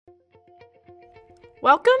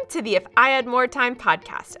Welcome to the If I Had More Time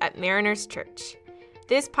podcast at Mariners Church.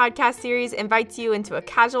 This podcast series invites you into a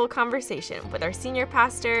casual conversation with our senior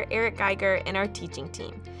pastor, Eric Geiger, and our teaching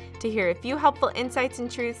team to hear a few helpful insights and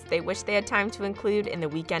truths they wish they had time to include in the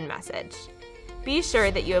weekend message. Be sure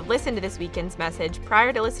that you have listened to this weekend's message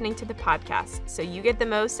prior to listening to the podcast so you get the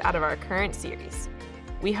most out of our current series.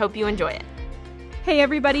 We hope you enjoy it. Hey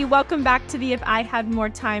everybody, welcome back to the If I Had More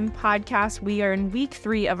Time podcast. We are in week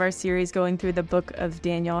 3 of our series going through the book of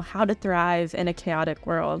Daniel, How to Thrive in a Chaotic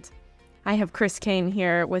World. I have Caine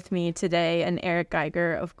here with me today and Eric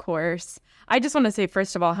Geiger, of course. I just want to say,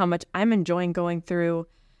 first of all, how much I'm enjoying going through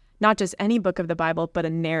not just any book of the Bible, but a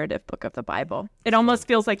narrative book of the Bible. It almost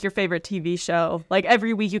feels like your favorite TV show. Like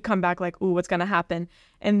every week you come back like, ooh, what's going to happen?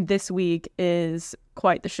 And this week is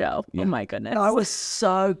quite the show. Yeah. Oh my goodness. I was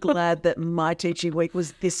so glad that my teaching week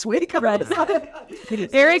was this week. Right.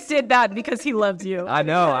 Eric did that because he loves you. I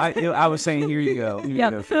know. I was saying, here you go.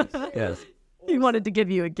 Yes. He wanted to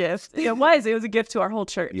give you a gift. It was a gift to our whole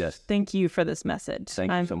church. Yes. Thank you for this message.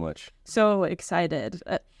 Thank you so much. So excited.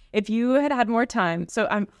 If you had more time,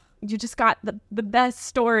 you just got the best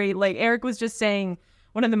story. Like Eric was just saying,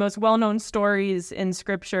 one of the most well-known stories in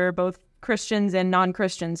Scripture, both Christians and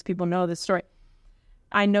non-Christians, people know this story.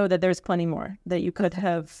 I know that there's plenty more that you could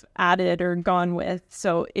have added or gone with.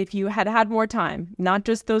 So if you had more time, not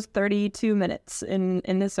just those 32 minutes in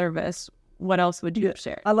the service, what else would you have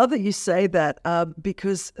shared? I love that you say that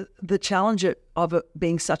because the challenge of it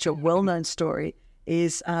being such a well-known story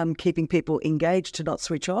is keeping people engaged to not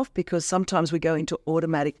switch off, because sometimes we go into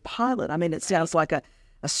automatic pilot. I mean, it sounds like a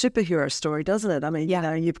superhero story, doesn't it? I mean, you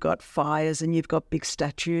know, you've got fires and you've got big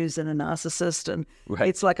statues and a narcissist, and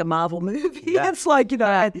It's like a Marvel movie. Yeah. It's like,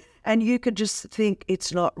 and you could just think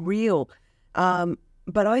it's not real.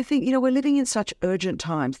 But I think, we're living in such urgent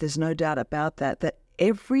times. There's no doubt about that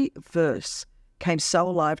every verse came so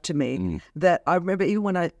alive to me that I remember even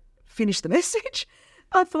when I finished the message,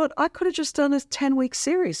 I thought I could have just done a 10-week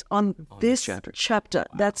series on this chapter.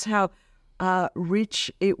 Wow. That's how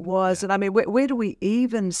rich it was. Yeah. And I mean, where do we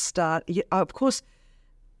even start? Of course,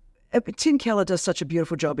 Tim Keller does such a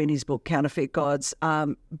beautiful job in his book, Counterfeit Gods,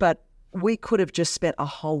 but we could have just spent a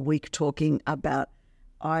whole week talking about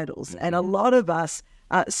idols. Mm-hmm. And a lot of us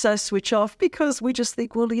so switch off because we just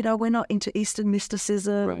think, well, we're not into Eastern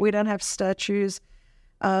mysticism. Right. We don't have statues.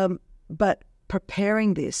 But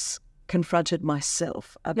preparing this confronted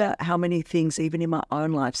myself about how many things, even in my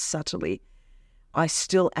own life, subtly, I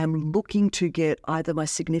still am looking to get either my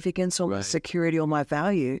significance or my security or my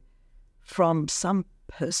value from some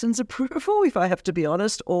person's approval, if I have to be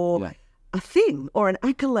honest, or a thing or an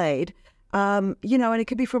accolade, and it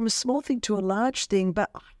could be from a small thing to a large thing, but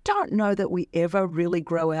I don't know that we ever really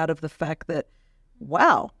grow out of the fact that,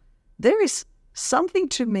 wow, there is something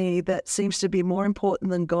to me that seems to be more important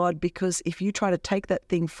than God, because if you try to take that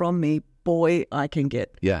thing from me, boy, I can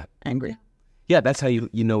get angry. Yeah, that's how you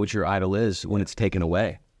know what your idol is when it's taken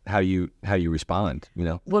away, how you respond,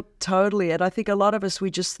 Well, totally. And I think a lot of us, we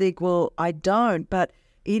just think, well, I don't, but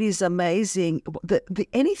it is amazing that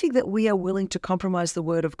anything that we are willing to compromise the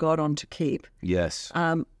word of God on to keep. Yes.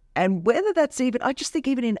 And whether that's even, I just think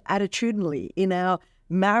even in attitudinally, in our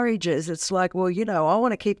marriages, it's like, well, I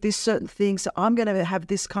want to keep this certain thing, so I'm going to have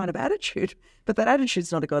this kind of attitude, but that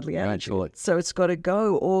attitude's not a godly attitude. Right, so it's got to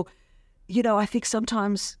go. Or, I think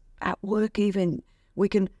sometimes at work even, we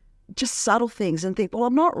can just subtle things and think, well,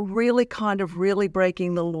 I'm not really really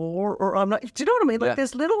breaking the law, or I'm not, do you know what I mean? Like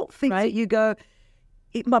there's little things that you go,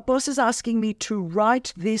 my boss is asking me to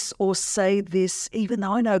write this or say this, even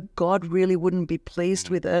though I know God really wouldn't be pleased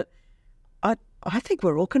with it. I think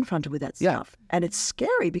we're all confronted with that stuff. And it's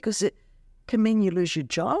scary because it can mean you lose your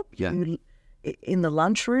job. Yeah. In the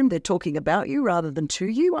lunchroom, they're talking about you rather than to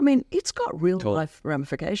you. I mean, it's got real life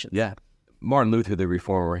ramifications. Yeah. Martin Luther, the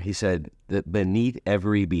reformer, he said that beneath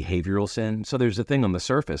every behavioral sin, so there's a thing on the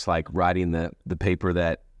surface, like writing the paper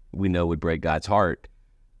that we know would break God's heart,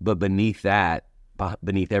 but beneath that,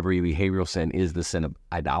 beneath every behavioral sin is the sin of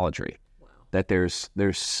idolatry. Wow. That there's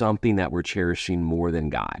something that we're cherishing more than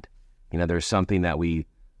God. There's something that we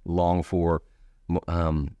long for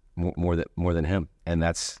more than Him, and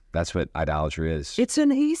that's what idolatry is. It's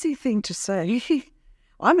an easy thing to say.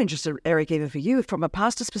 I'm interested, Eric, even for you, from a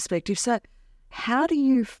pastor's perspective. So, how do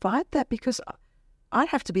you fight that? Because I'd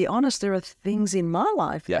have to be honest. There are things in my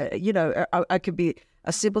life. Yeah. I could be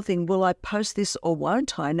a simple thing. Will I post this or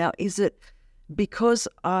won't I? Now, is it because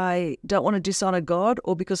I don't want to dishonor God,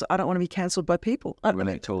 or because I don't want to be cancelled by people?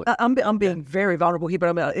 I'm being very vulnerable here,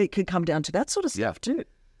 but it could come down to that sort of stuff too.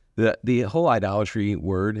 The whole idolatry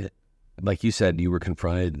word, like you said, you were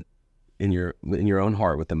confronted in your own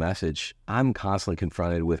heart with the message, I'm constantly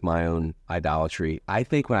confronted with my own idolatry. I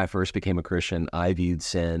think when I first became a Christian, I viewed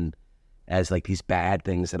sin as like these bad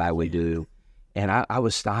things that I would do. And I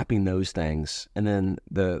was stopping those things. And then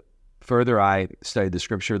the further I studied the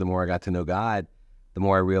scripture, the more I got to know God, the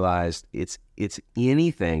more I realized it's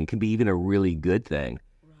anything, can be even a really good thing.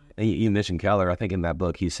 Right. And you mentioned Keller. I think in that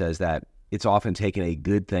book, he says that it's often taking a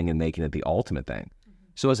good thing and making it the ultimate thing.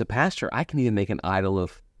 Mm-hmm. So as a pastor, I can even make an idol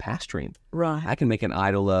of pastoring. Right. I can make an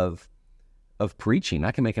idol of preaching.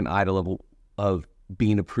 I can make an idol of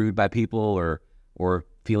being approved by people or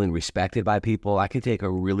feeling respected by people. I can take a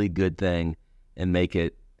really good thing and make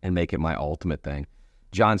it my ultimate thing.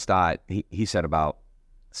 John Stott, he said about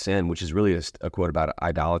sin, which is really a quote about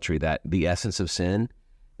idolatry, that the essence of sin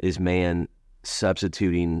is man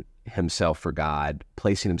substituting himself for God,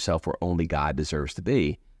 placing himself where only God deserves to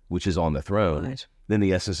be, which is on the throne. Right. Then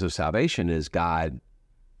the essence of salvation is God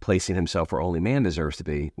placing himself where only man deserves to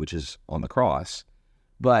be, which is on the cross.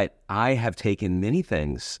 But I have taken many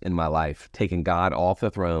things in my life, taken God off the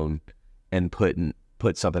throne and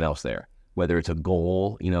put something else there, whether it's a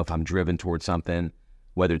goal, if I'm driven towards something,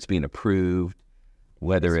 whether it's being approved,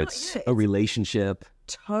 whether it's a relationship.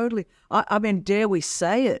 Totally. I mean, dare we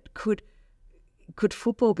say it? Could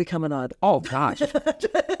football become an idol? Oh gosh.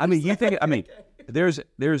 I mean, there's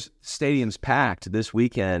stadiums packed this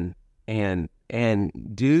weekend and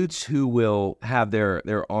dudes who will have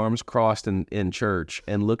their arms crossed in church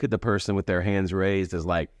and look at the person with their hands raised as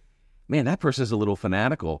like, man, that person's a little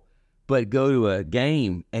fanatical, but go to a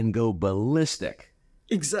game and go ballistic.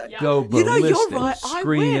 Exactly. Go ballistic. You're right.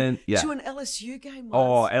 Screaming. I went to an LSU game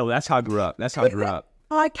once. Oh, that's how I grew up.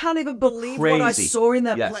 I can't even believe what I saw in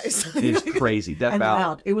that place. It's crazy. And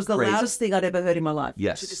loud. It was the loudest thing I'd ever heard in my life.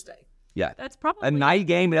 Yes. To this day. Yeah. That's probably a night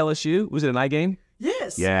game at LSU. Was it a night game?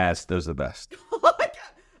 Yes. Yes, those are the best.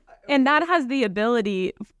 And that has the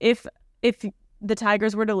ability, if the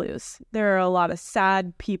Tigers were to lose, there are a lot of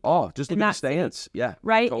sad people. Oh, just look at the stands. Yeah.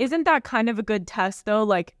 Right? Totally. Isn't that kind of a good test, though?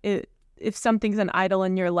 Like, if something's an idol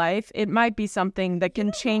in your life, it might be something that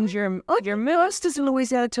can change your mood. Pastors in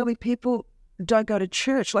Louisiana tell me people don't go to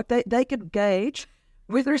church. Like, they can gauge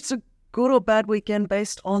whether it's a good or bad weekend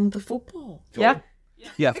based on the football. Yeah.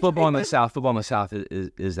 Yeah, football in the South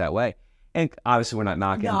is that way. And obviously, we're not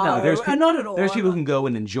knocking. No, not at all. There's people who can go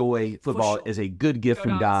and enjoy football as a good gift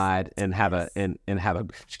from God and have a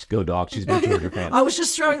go dog. She's been Georgia fan. I was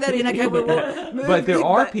just throwing that in. Okay, but there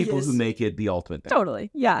are people who make it the ultimate thing. Totally,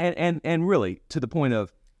 yeah. And really, to the point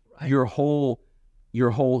of your whole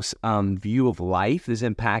view of life is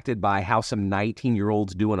impacted by how some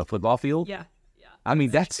 19-year-olds do on a football field. Yeah. I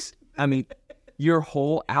mean, your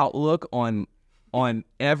whole outlook on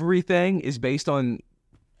everything is based on.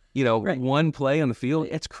 One play on the field,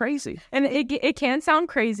 it's crazy. And it can sound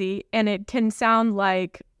crazy, and it can sound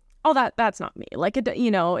like, oh, that's not me. Like,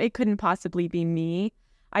 it couldn't possibly be me.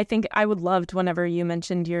 I think I would loved whenever you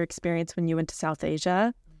mentioned your experience when you went to South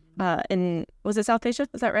Asia. Was it South Asia?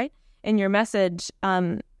 Is that right? In your message,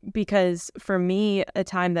 because for me, a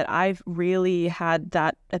time that I've really had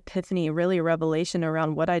that epiphany, really a revelation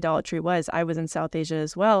around what idolatry was, I was in South Asia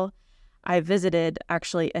as well. I visited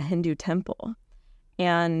actually a Hindu temple.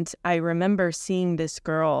 And I remember seeing this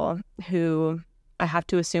girl who I have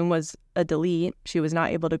to assume was a Dalit. She was not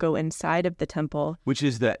able to go inside of the temple. Which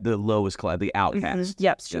is the lowest class, the outcast.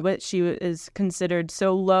 Mm-hmm. Yep. She is considered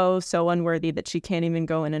so low, so unworthy that she can't even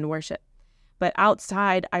go in and worship. But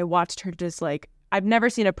outside, I watched her just like, I've never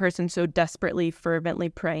seen a person so desperately, fervently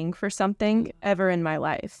praying for something ever in my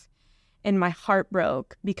life. And my heart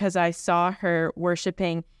broke because I saw her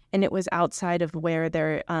worshiping, and it was outside of where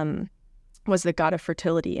there was the god of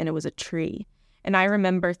fertility, and it was a tree. And I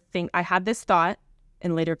remember I had this thought,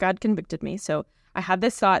 and later God convicted me. So I had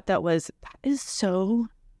this thought that is so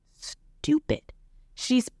stupid.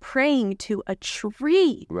 She's praying to a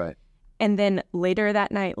tree. Right. And then later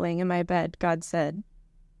that night, laying in my bed, God said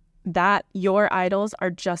that your idols are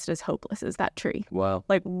just as hopeless as that tree. Wow.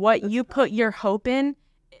 Like what you put your hope in,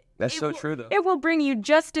 that's so true, though. It will bring you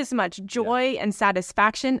just as much joy and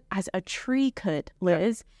satisfaction as a tree could,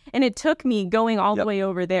 Liz. Yeah. And it took me going all the way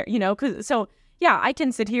over there, I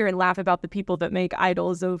can sit here and laugh about the people that make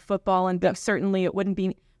idols of football, and certainly it wouldn't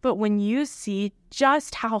be. But when you see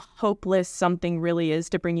just how hopeless something really is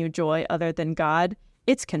to bring you joy other than God,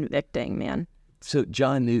 it's convicting, man. So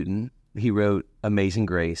John Newton, he wrote Amazing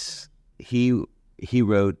Grace. He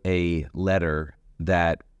wrote a letter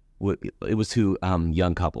that it was to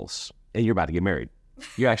young couples, and you're about to get married.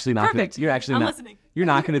 You're actually not. Perfect. I'm listening. You're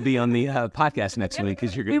not going to be on the podcast next week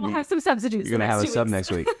because we will have some substitutes. You're going to have a sub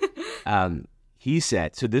next week. He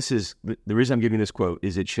said, so this is, the reason I'm giving this quote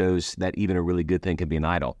is it shows that even a really good thing can be an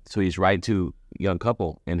idol. So he's writing to a young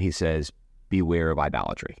couple and he says, beware of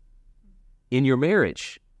idolatry. In your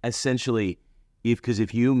marriage, essentially, because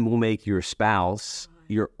if you will make your spouse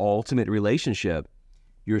your ultimate relationship,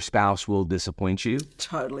 your spouse will disappoint you.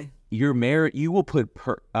 Totally. Your marriage, you will put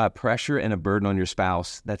pressure and a burden on your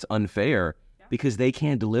spouse that's unfair because they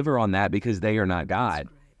can't deliver on that because they are not God.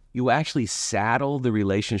 You actually saddle the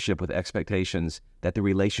relationship with expectations that the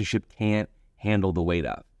relationship can't handle the weight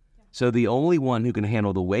of. So the only one who can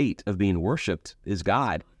handle the weight of being worshipped is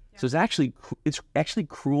God. So it's actually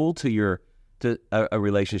cruel to a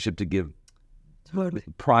relationship to give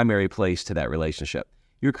primary place to that relationship.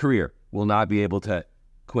 Your career will not be able to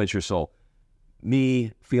quench your soul.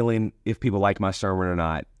 Me feeling if people like my sermon or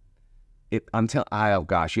not. Oh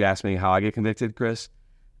gosh, you asked me how I get convicted, Chris.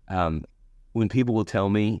 When people will tell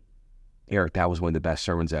me, Eric, that was one of the best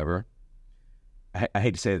sermons ever. I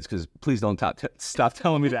hate to say this because please don't stop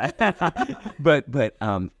telling me that. but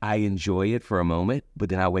I enjoy it for a moment, but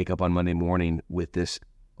then I wake up on Monday morning with this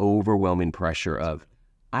overwhelming pressure of,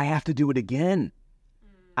 I have to do it again.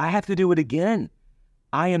 I have to do it again.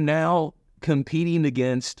 I am now competing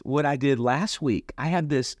against what I did last week. I have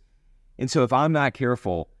this. And so if I'm not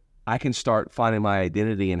careful, I can start finding my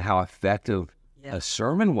identity in how effective a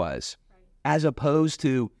sermon was, as opposed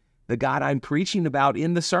to the God I'm preaching about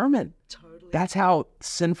in the sermon. Totally. That's how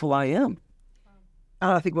sinful I am.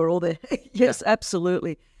 I think we're all there. Yes,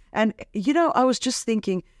 absolutely. And, I was just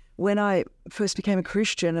thinking when I first became a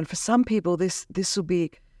Christian, and for some people this will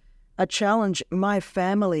be a challenge. My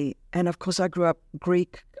family, and of course I grew up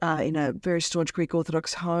Greek, in a very staunch Greek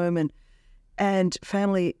Orthodox home, and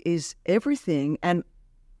family is everything. And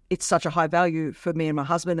it's such a high value for me and my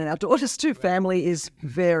husband and our daughters too. Right. Family is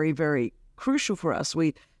very, very crucial for us.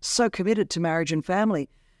 We're so committed to marriage and family.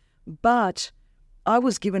 But I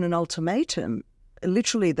was given an ultimatum.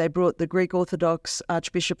 Literally, they brought the Greek Orthodox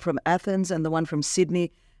Archbishop from Athens and the one from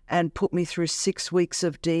Sydney and put me through 6 weeks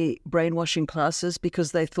of brainwashing classes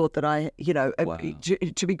because they thought that wow.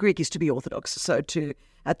 To be Greek is to be Orthodox. So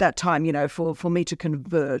at that time, for me to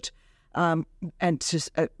convert and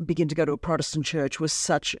to begin to go to a Protestant church was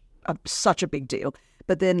such a big deal.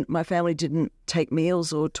 But then my family didn't take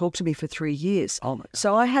meals or talk to me for 3 years. Oh my God.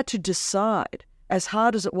 So I had to decide, as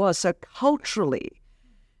hard as it was, so culturally,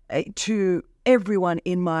 to everyone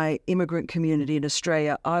in my immigrant community in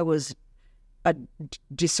Australia, I was a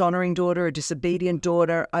dishonoring daughter, a disobedient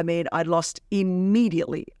daughter. I mean, I lost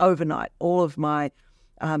immediately, overnight, all of my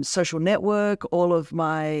social network, all of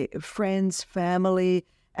my friends, family,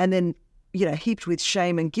 and then, heaped with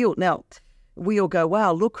shame and guilt. Now, we all go,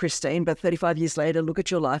 wow, look, Christine, but 35 years later, look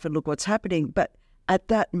at your life and look what's happening. But at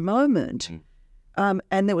that moment,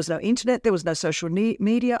 and there was no internet, there was no social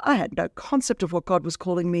media, I had no concept of what God was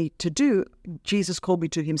calling me to do. Jesus called me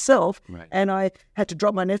to himself, right. And I had to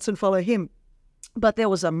drop my nets and follow him. But there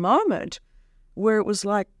was a moment where it was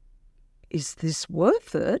like, is this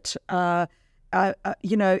worth it?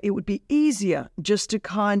 It would be easier just to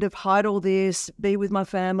kind of hide all this, be with my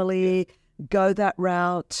family, go that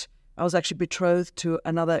route. I was actually betrothed to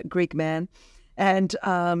another Greek man, and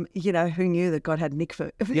who knew that God had Nick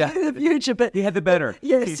for the future? But he had the better.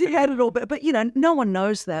 Yes, he had it all. But no one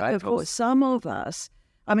knows that. Right, of course, some of us.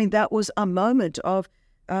 I mean, that was a moment of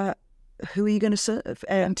who are you going to serve?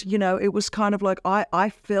 And it was kind of like I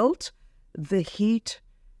felt the heat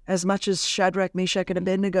as much as Shadrach, Meshach, and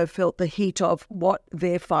Abednego felt the heat of what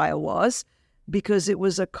their fire was, because it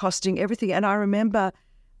was accosting everything. And I remember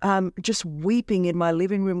just weeping in my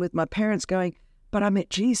living room with my parents going, but I met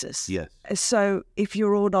Jesus. Yes. So if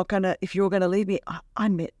you're all going to leave me, I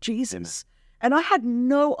met Jesus. Amen. And I had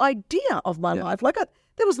no idea of my life.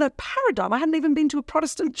 There was no paradigm. I hadn't even been to a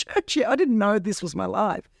Protestant church yet. I didn't know this was my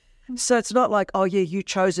life. So it's not like, oh yeah, you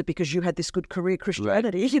chose it because you had this good career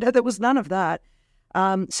Christianity. Right. There was none of that.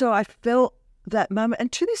 So I felt that moment.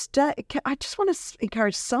 And to this day, I just want to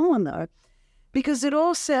encourage someone though, because it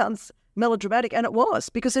all sounds melodramatic, and it was,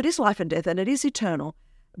 because it is life and death and it is eternal.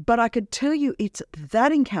 But I could tell you it's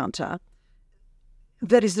that encounter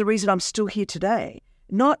that is the reason I'm still here today,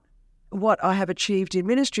 not what I have achieved in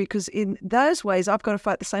ministry, because in those ways I've got to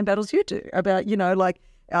fight the same battles you do about,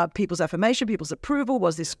 people's affirmation, people's approval.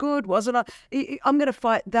 Was this good? Wasn't I? I'm going to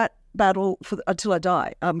fight that battle until I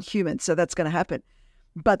die. I'm human, so that's going to happen.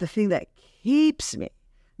 But the thing that keeps me,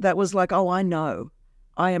 that was like, oh, I know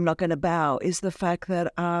I am not going to bow, is the fact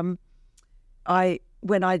that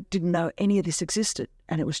when I didn't know any of this existed,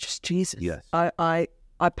 and it was just Jesus. Yes. I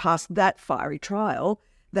passed that fiery trial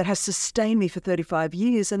that has sustained me for 35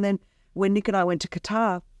 years. And then when Nick and I went to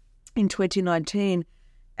Qatar in 2019,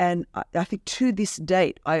 And I think to this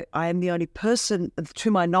date, I am the only person, to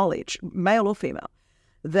my knowledge, male or female,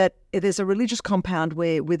 that there's a religious compound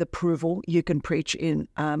where, with approval, you can preach in.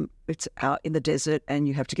 It's out in the desert, and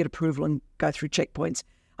you have to get approval and go through checkpoints.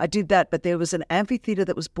 I did that, but there was an amphitheater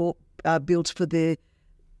that was built for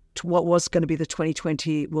what was going to be the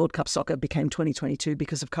 2020 World Cup soccer, became 2022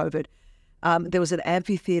 because of COVID. There was an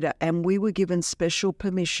amphitheater, and we were given special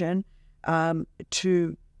permission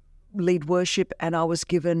to lead worship, and I was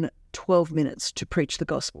given 12 minutes to preach the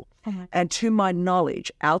gospel. And to my knowledge,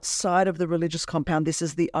 outside of the religious compound, this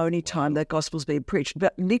is the only time that gospel's being preached.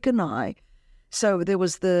 But Nick and I, so there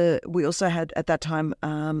was we also had at that time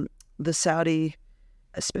the Saudi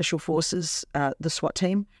Special Forces, the SWAT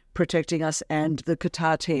team protecting us, and the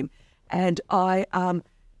Qatar team. And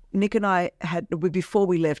Nick and I before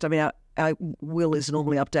we left, I mean, our will is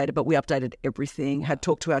normally updated, but we updated everything, had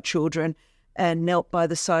talked to our children, and knelt by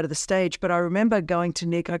the side of the stage. But I remember going to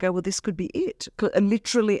Nick, I go, well, this could be it. And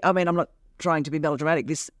literally, I mean, I'm not trying to be melodramatic.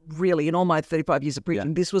 This really, in all my 35 years of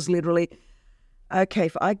preaching, this was literally, okay,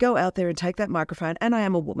 if I go out there and take that microphone, and I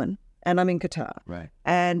am a woman, and I'm in Qatar, right,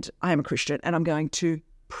 and I am a Christian, and I'm going to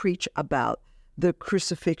preach about the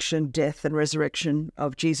crucifixion, death, and resurrection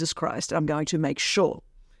of Jesus Christ. I'm going to make sure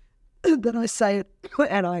that I say it,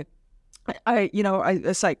 and I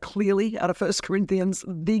say it clearly out of 1 Corinthians,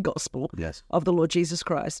 the gospel of the Lord Jesus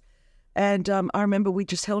Christ. And I remember we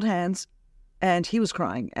just held hands, and he was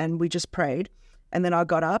crying, and we just prayed. And then I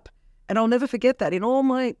got up, and I'll never forget that. In all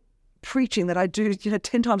my preaching that I do,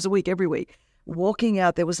 10 times a week, every week, walking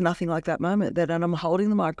out, there was nothing like that moment. And I'm holding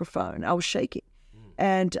the microphone. I was shaking.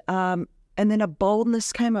 And then a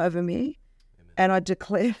boldness came over me, and I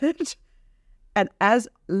declared it. And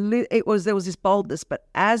there was this boldness, but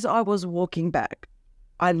as I was walking back,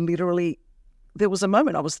 there was a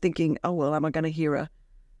moment I was thinking, oh, well, am I going to hear a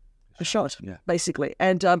shot, basically?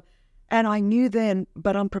 And I knew then,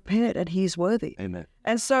 but I'm prepared, and he's worthy. Amen.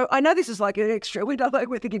 And so I know this is like an extra, we don't like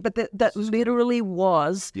we're thinking, but that literally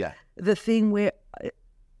was the thing where,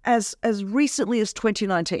 as recently as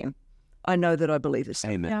 2019, I know that I believe this.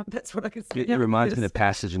 Amen. Yeah, that's what I can say. It reminds me of the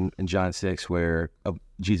passage in John 6 where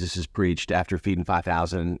Jesus is preached after feeding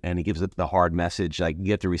 5,000, and he gives the hard message, like,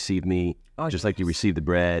 you have to receive me just like you receive the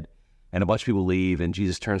bread. And a bunch of people leave, and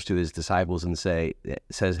Jesus turns to his disciples and says,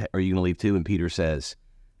 are you going to leave too? And Peter says,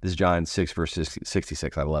 this is John 6, verse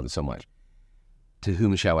 66. I love it so much. To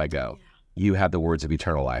whom shall I go? Yeah. You have the words of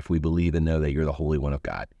eternal life. We believe and know that you're the Holy One of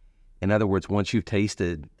God. In other words, once you've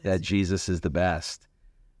tasted that Jesus is the best,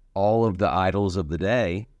 all of the idols of the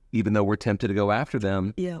day, even though we're tempted to go after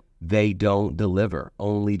them, they don't deliver.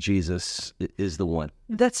 Only Jesus is the one.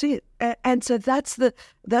 That's it. And so that's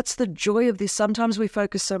the joy of this. Sometimes we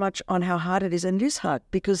focus so much on how hard it is, and it is hard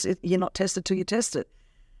because you're not tested till you test it.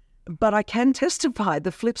 But I can testify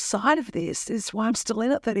the flip side of this is why I'm still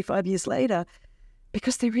in it 35 years later,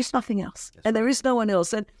 because there is nothing else. That's and there is no one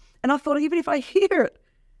else. And I thought, even if I hear it,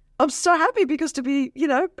 I'm so happy, because to be,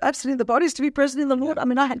 absent in the body is to be present in the Lord. I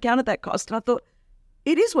mean, I had counted that cost, and I thought,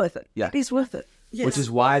 it is worth it. Yeah. It is worth it. Yes. Which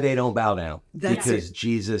is why they don't bow down. Because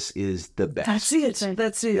Jesus is the best. That's it.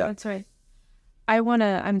 That's it. That's right.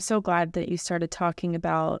 I'm so glad that you started talking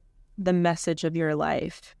about the message of your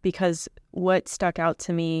life, because what stuck out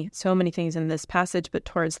to me, so many things in this passage, but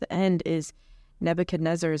towards the end, is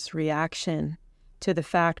Nebuchadnezzar's reaction to the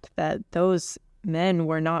fact that those men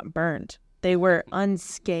were not burned. They were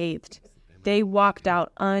unscathed. They walked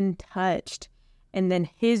out untouched. And then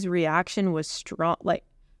his reaction was strong, like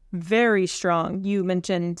very strong. You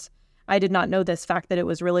mentioned, I did not know this fact, that it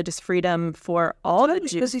was religious freedom for all the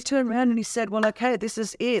Jews. Because he turned around and he said, well, okay, this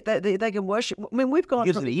is it. They can worship. I mean, we've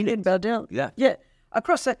gone from and bow down. Yeah.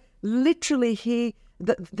 Across that, literally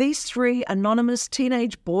these three anonymous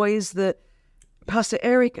teenage boys that Pastor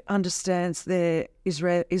Eric understands their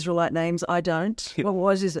Israelite names. I don't.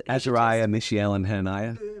 What is it? Azariah, Mishael, and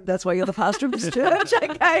Hananiah. That's why you're the pastor of this church.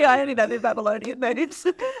 Okay, I only know their Babylonian names.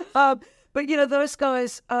 But, those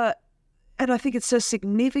guys, and I think it's so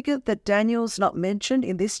significant that Daniel's not mentioned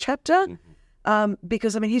in this chapter,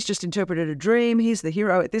 because, he's just interpreted a dream. He's the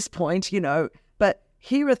hero at this point, But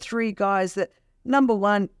here are three guys that, number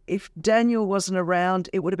one, if Daniel wasn't around,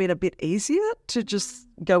 it would have been a bit easier to just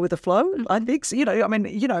go with the flow, I think. So,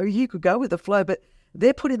 you could go with the flow, but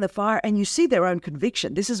they're put in the fire, and you see their own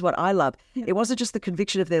conviction. This is what I love. Yeah. It wasn't just the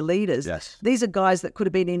conviction of their leaders. Yes. These are guys that could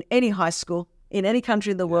have been in any high school, in any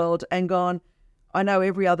country in the world, and gone, I know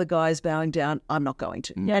every other guy is bowing down. I'm not going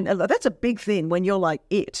to. And that's a big thing when you're like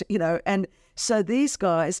it, And so these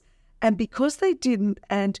guys, and because they didn't,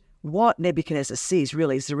 and what Nebuchadnezzar sees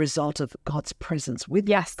really is the result of God's presence with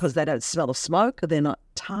them. Yes. Because they don't smell of smoke, they're not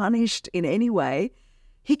tarnished in any way.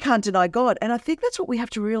 he can't deny God. And I think that's what we have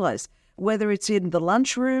to realize, whether it's in the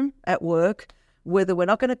lunchroom at work, whether we're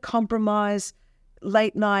not going to compromise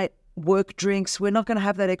late night work drinks, we're not going to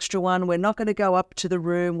have that extra one, we're not going to go up to the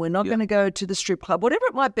room, we're not going to go to the strip club, whatever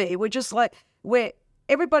it might be. We're just like,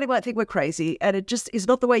 everybody might think we're crazy, and it just is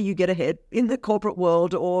not the way you get ahead in the corporate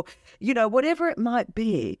world, or, whatever it might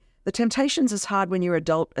be. The temptation's as hard when you're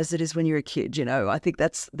adult as it is when you're a kid, I think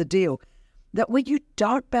that's the deal. That when you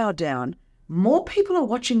don't bow down, more people are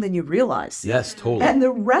watching than you realize. Yes, totally. And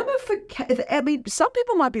the ramifications, some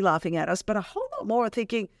people might be laughing at us, but a whole lot more are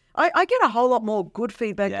thinking, I get a whole lot more good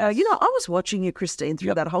feedback. Yes. I was watching you, Christine,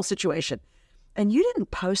 through that whole situation, and you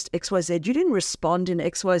didn't post XYZ, you didn't respond in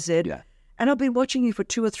XYZ, and I've been watching you for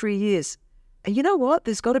 2 or 3 years. And you know what?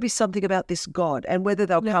 There's got to be something about this God, and whether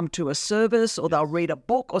they'll come to a service or they'll read a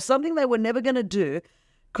book or something they were never going to do,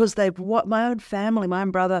 because my own family, my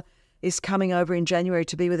own brother is coming over in January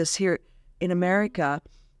to be with us here in America.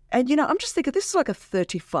 And, I'm just thinking this is like a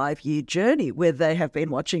 35-year journey where they have been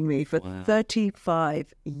watching me for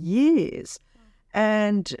 35 years.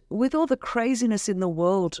 And with all the craziness in the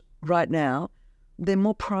world right now, they're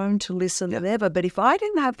more prone to listen than ever. But if I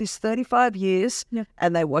didn't have this 35 years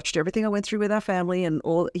and they watched everything I went through with our family and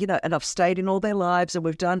all, and I've stayed in all their lives and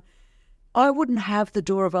we've done, I wouldn't have the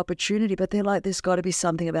door of opportunity. But they're like, there's got to be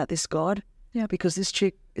something about this God. Yeah, because this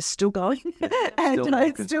chick is still going, and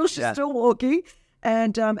she's still walking,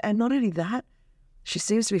 and not only that, she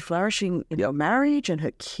seems to be flourishing in her marriage, and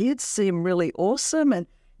her kids seem really awesome, and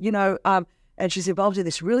and she's involved in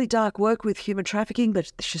this really dark work with human trafficking,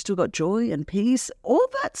 but she's still got joy and peace. All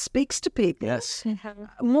that speaks to people,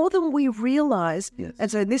 more than we realize. Yes.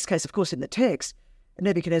 And so in this case, of course, in the text,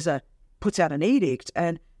 Nebuchadnezzar puts out an edict,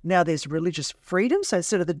 and now there's religious freedom. So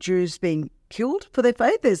instead of the Jews being killed for their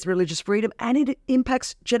faith, there's religious freedom, and it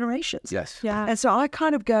impacts generations. Yes. Yeah. And so I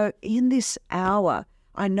kind of go, in this hour,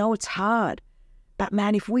 I know it's hard, but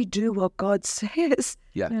man, if we do what God says,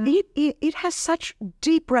 it has such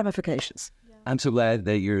deep ramifications. Yeah. I'm so glad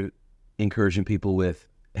that you're encouraging people with,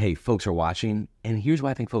 hey, folks are watching. And here's why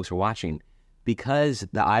I think folks are watching. Because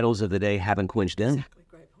the idols of the day haven't quenched them. Exactly.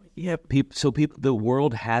 Yeah, the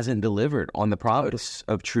world hasn't delivered on the promise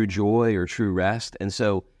of true joy or true rest. And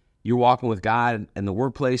so you're walking with God in the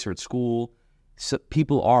workplace or at school. So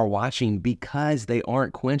people are watching because they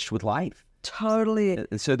aren't quenched with life. Totally.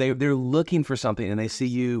 And so they're looking for something, and they see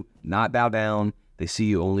you not bow down. They see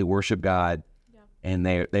you only worship God, and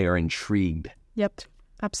they are intrigued. Yep,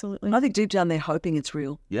 absolutely. I think deep down they're hoping it's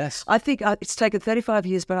real. Yes. I think it's taken 35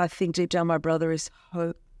 years, but I think deep down my brother is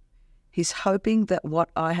He's hoping that what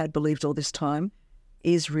I had believed all this time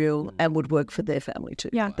is real and would work for their family too.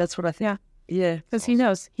 Yeah. That's what I think. Yeah. Because he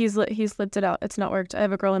knows. He's lived it out. It's not worked. I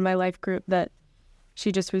have a girl in my life group that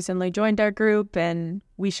she just recently joined our group, and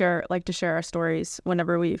we like to share our stories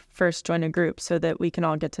whenever we first join a group so that we can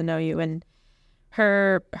all get to know you. And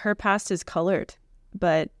her past is colored,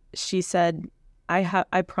 but she said,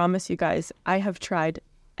 I promise you guys, I have tried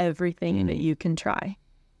everything that you can try.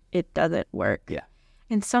 It doesn't work. Yeah.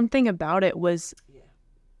 And something about it was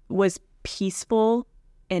peaceful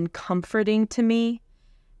and comforting to me,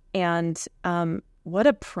 and what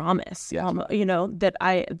a promise, that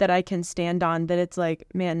I can stand on. That it's like,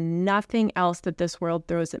 man, nothing else that this world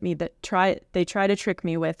throws at me that they try to trick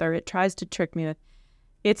me with, or it tries to trick me with,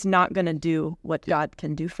 it's not going to do what God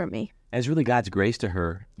can do for me. And it's really God's grace to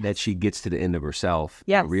her that she gets to the end of herself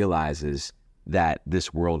and realizes that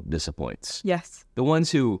this world disappoints. Yes, the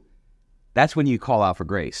ones who. That's when you call out for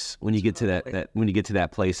grace. When you get to that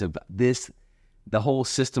place of this, the whole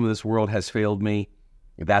system of this world has failed me.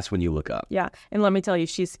 That's when you look up. Yeah, and let me tell you,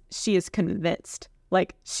 she is convinced.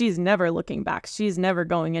 Like, she's never looking back. She's never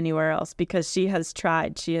going anywhere else because she has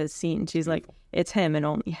tried. She has seen. She's like, it's him and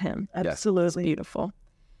only him. Absolutely. It's beautiful.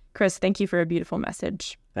 Chris, thank you for a beautiful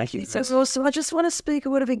message. Thank you. So I just want to speak a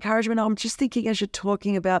word of encouragement. I'm just thinking as you're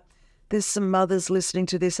talking about. There's some mothers listening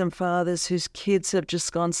to this and fathers whose kids have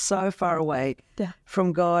just gone so far away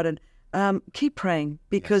from God. And keep praying,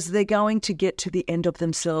 because they're going to get to the end of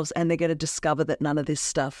themselves and they're going to discover that none of this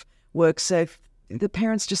stuff works. So if the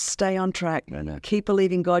parents just stay on track, keep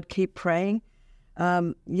believing God, keep praying.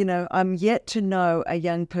 I'm yet to know a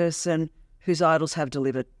young person whose idols have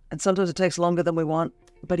delivered. And sometimes it takes longer than we want.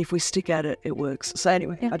 But if we stick at it, it works. So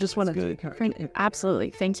anyway, I just wanted to encourage you.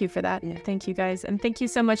 Absolutely. Thank you for that. Yeah. Thank you, guys. And thank you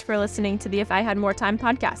so much for listening to the If I Had More Time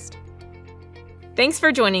podcast. Thanks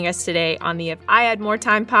for joining us today on the If I Had More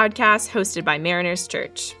Time podcast hosted by Mariners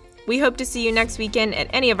Church. We hope to see you next weekend at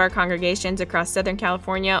any of our congregations across Southern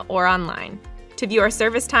California or online. To view our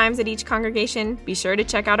service times at each congregation, be sure to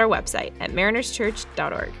check out our website at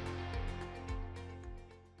marinerschurch.org.